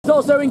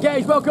also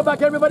engaged. Welcome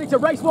back everybody to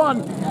race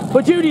 1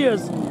 for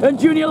juniors and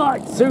junior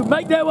lights who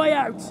make their way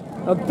out.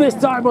 And this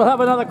time we'll have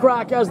another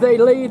crack as they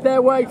lead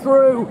their way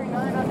through.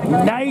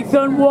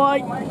 Nathan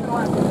White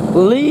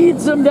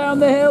leads them down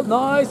the hill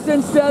nice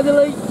and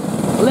steadily.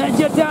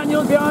 Ledger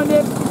Daniels behind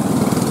him.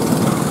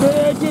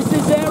 Burgess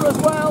is there as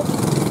well.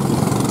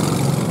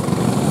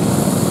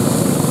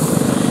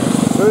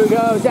 Through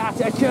goes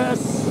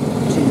Atticus.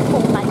 2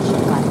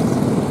 formation laps.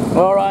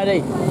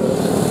 Alrighty.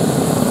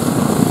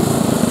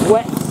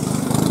 Wets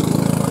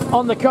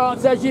on the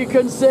cards as you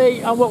can see,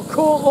 and we'll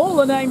call all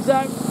the names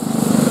out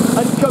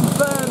and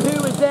confirm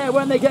who is there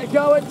when they get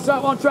going. So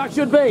on track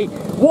should be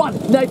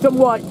 1 Nathan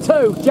White,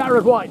 2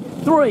 Jared White,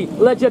 3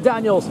 Ledger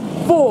Daniels,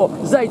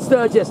 4 Zaid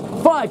Sturgis,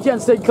 5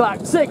 Jensen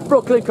Clack, 6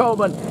 Brooklyn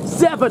Coleman,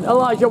 7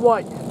 Elijah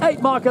White,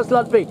 8 Marcus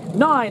Ludby,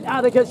 9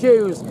 Atticus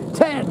Hughes,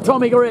 10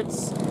 Tommy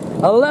Gritz,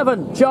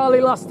 11 Charlie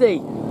Lusty.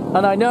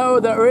 And I know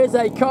there is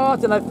a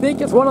cart, and I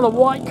think it's one of the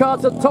white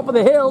carts at the top of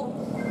the hill,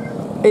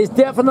 is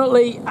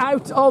definitely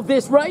out of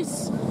this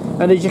race.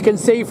 And as you can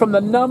see from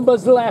the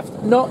numbers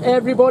left, not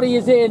everybody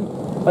is in,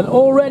 and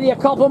already a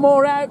couple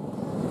more out.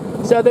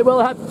 So they will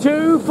have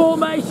 2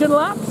 formation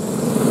laps.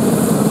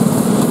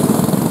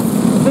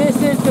 This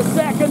is the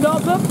second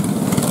of them.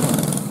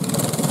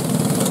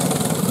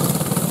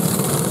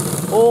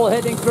 All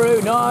heading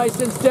through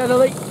nice and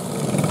steadily.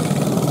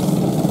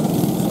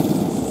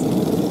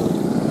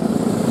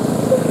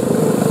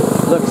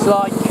 Looks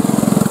like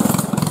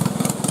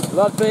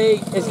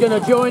Ludby is going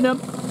to join them.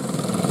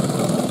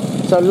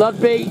 So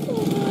Ludby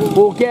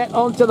will get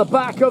onto the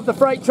back of the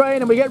freight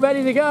train and we get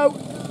ready to go.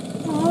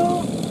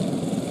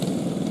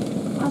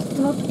 I'll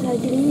stop,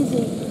 take it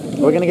easy.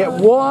 We're going to get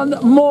 1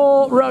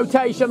 more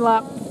rotation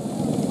lap.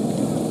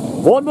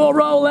 1 more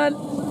roll then.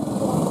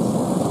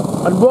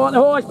 And 1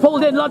 horse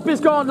pulled in. Ludby's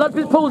gone.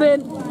 Ludby's pulled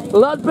in.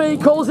 Ludby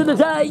calls it a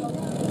day.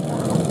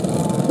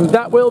 And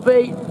that will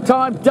be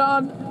time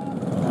done.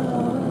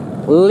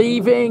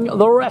 Leaving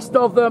the rest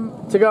of them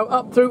to go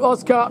up through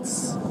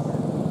Oscarts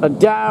and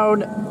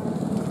down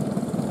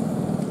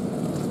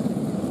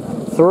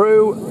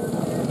through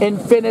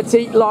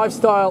Infinity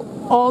Lifestyle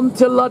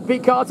onto Ludby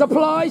Cart.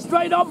 Apply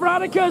straight on for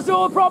Atticus.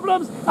 All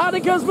problems.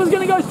 Atticus was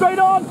going to go straight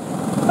on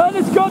and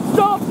it's got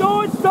stopped.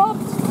 Oh, it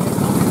stopped.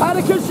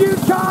 Atticus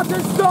Hughes Cart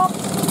has stopped.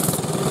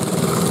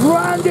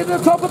 Stranded at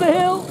the top of the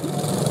hill.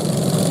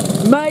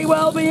 May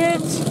well be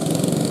it.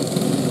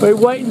 We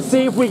wait and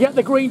see if we get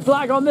the green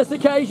flag on this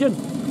occasion.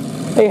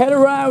 They head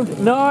around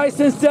nice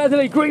and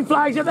steadily. Green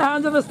flags at the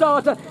hands of the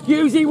starter.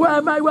 Husey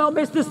may well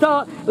miss the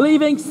start,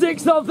 leaving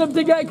 6 of them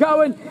to get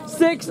going.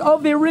 6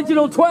 of the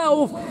original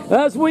 12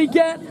 as we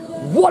get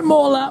 1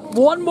 more lap,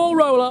 1 more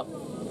roll up.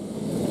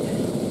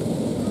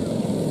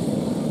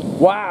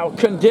 Wow,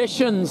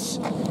 conditions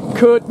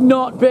could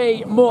not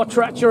be more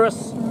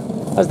treacherous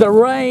as the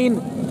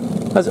rain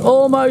has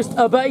almost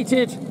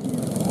abated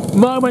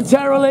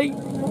momentarily.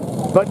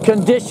 But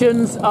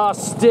conditions are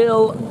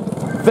still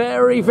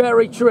very,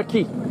 very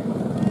tricky.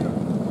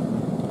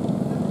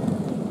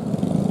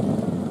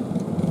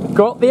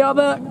 Got the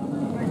other,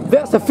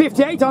 that's the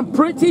 58, I'm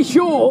pretty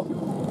sure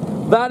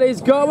that is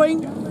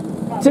going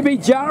to be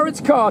Jared's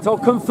cart. I'll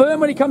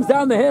confirm when he comes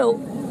down the hill.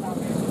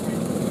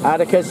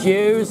 Atticus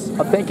Hughes,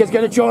 I think is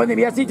going to join them.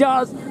 Yes, he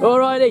does.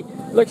 Alrighty,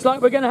 looks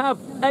like we're going to have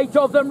 8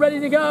 of them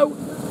ready to go.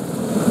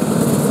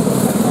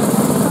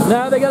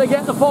 Now they're going to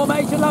get the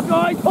formation lap.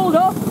 Oh, he's pulled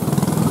up.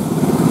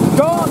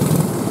 Gone.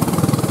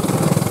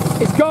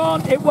 It's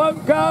gone. It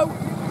won't go.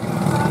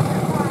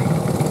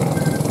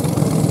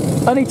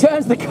 And he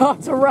turns the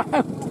cart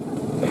around.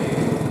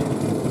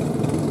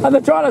 And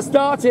they're trying to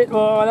start it.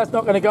 Oh, that's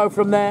not going to go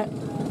from there.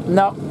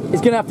 No, he's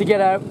going to have to get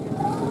out.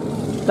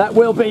 That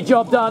will be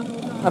job done.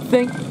 I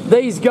think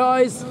these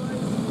guys...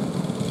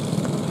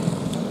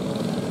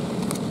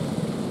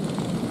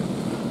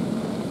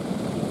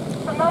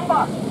 The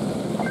number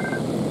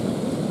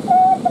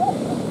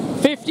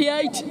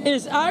 58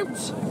 is out.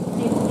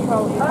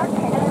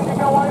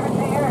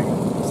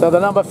 So the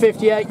number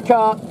 58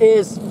 cart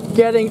is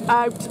getting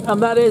out,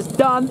 and that is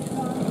done.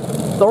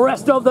 The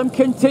rest of them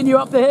continue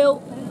up the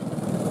hill.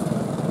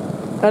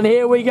 And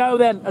here we go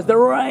then, as the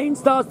rain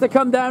starts to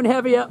come down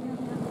heavier.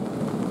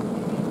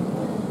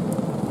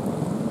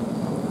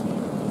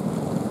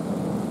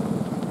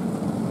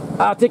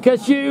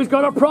 Atticus Hughes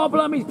got a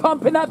problem. He's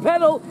pumping that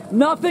pedal.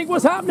 Nothing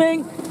was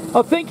happening.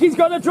 I think he's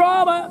got a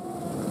drama.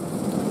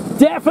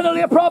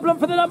 Definitely a problem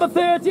for the number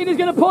 13. He's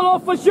going to pull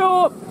off for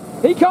sure.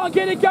 He can't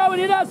get it going.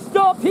 It has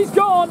stopped. He's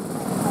gone.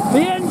 The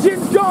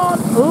engine's gone.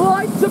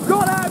 Lights have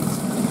gone out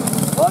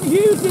on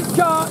Hughes'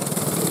 car.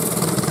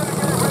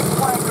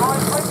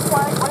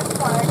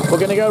 We're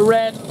going to go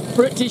red.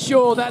 Pretty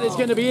sure that is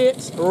going to be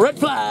it. Red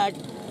flag.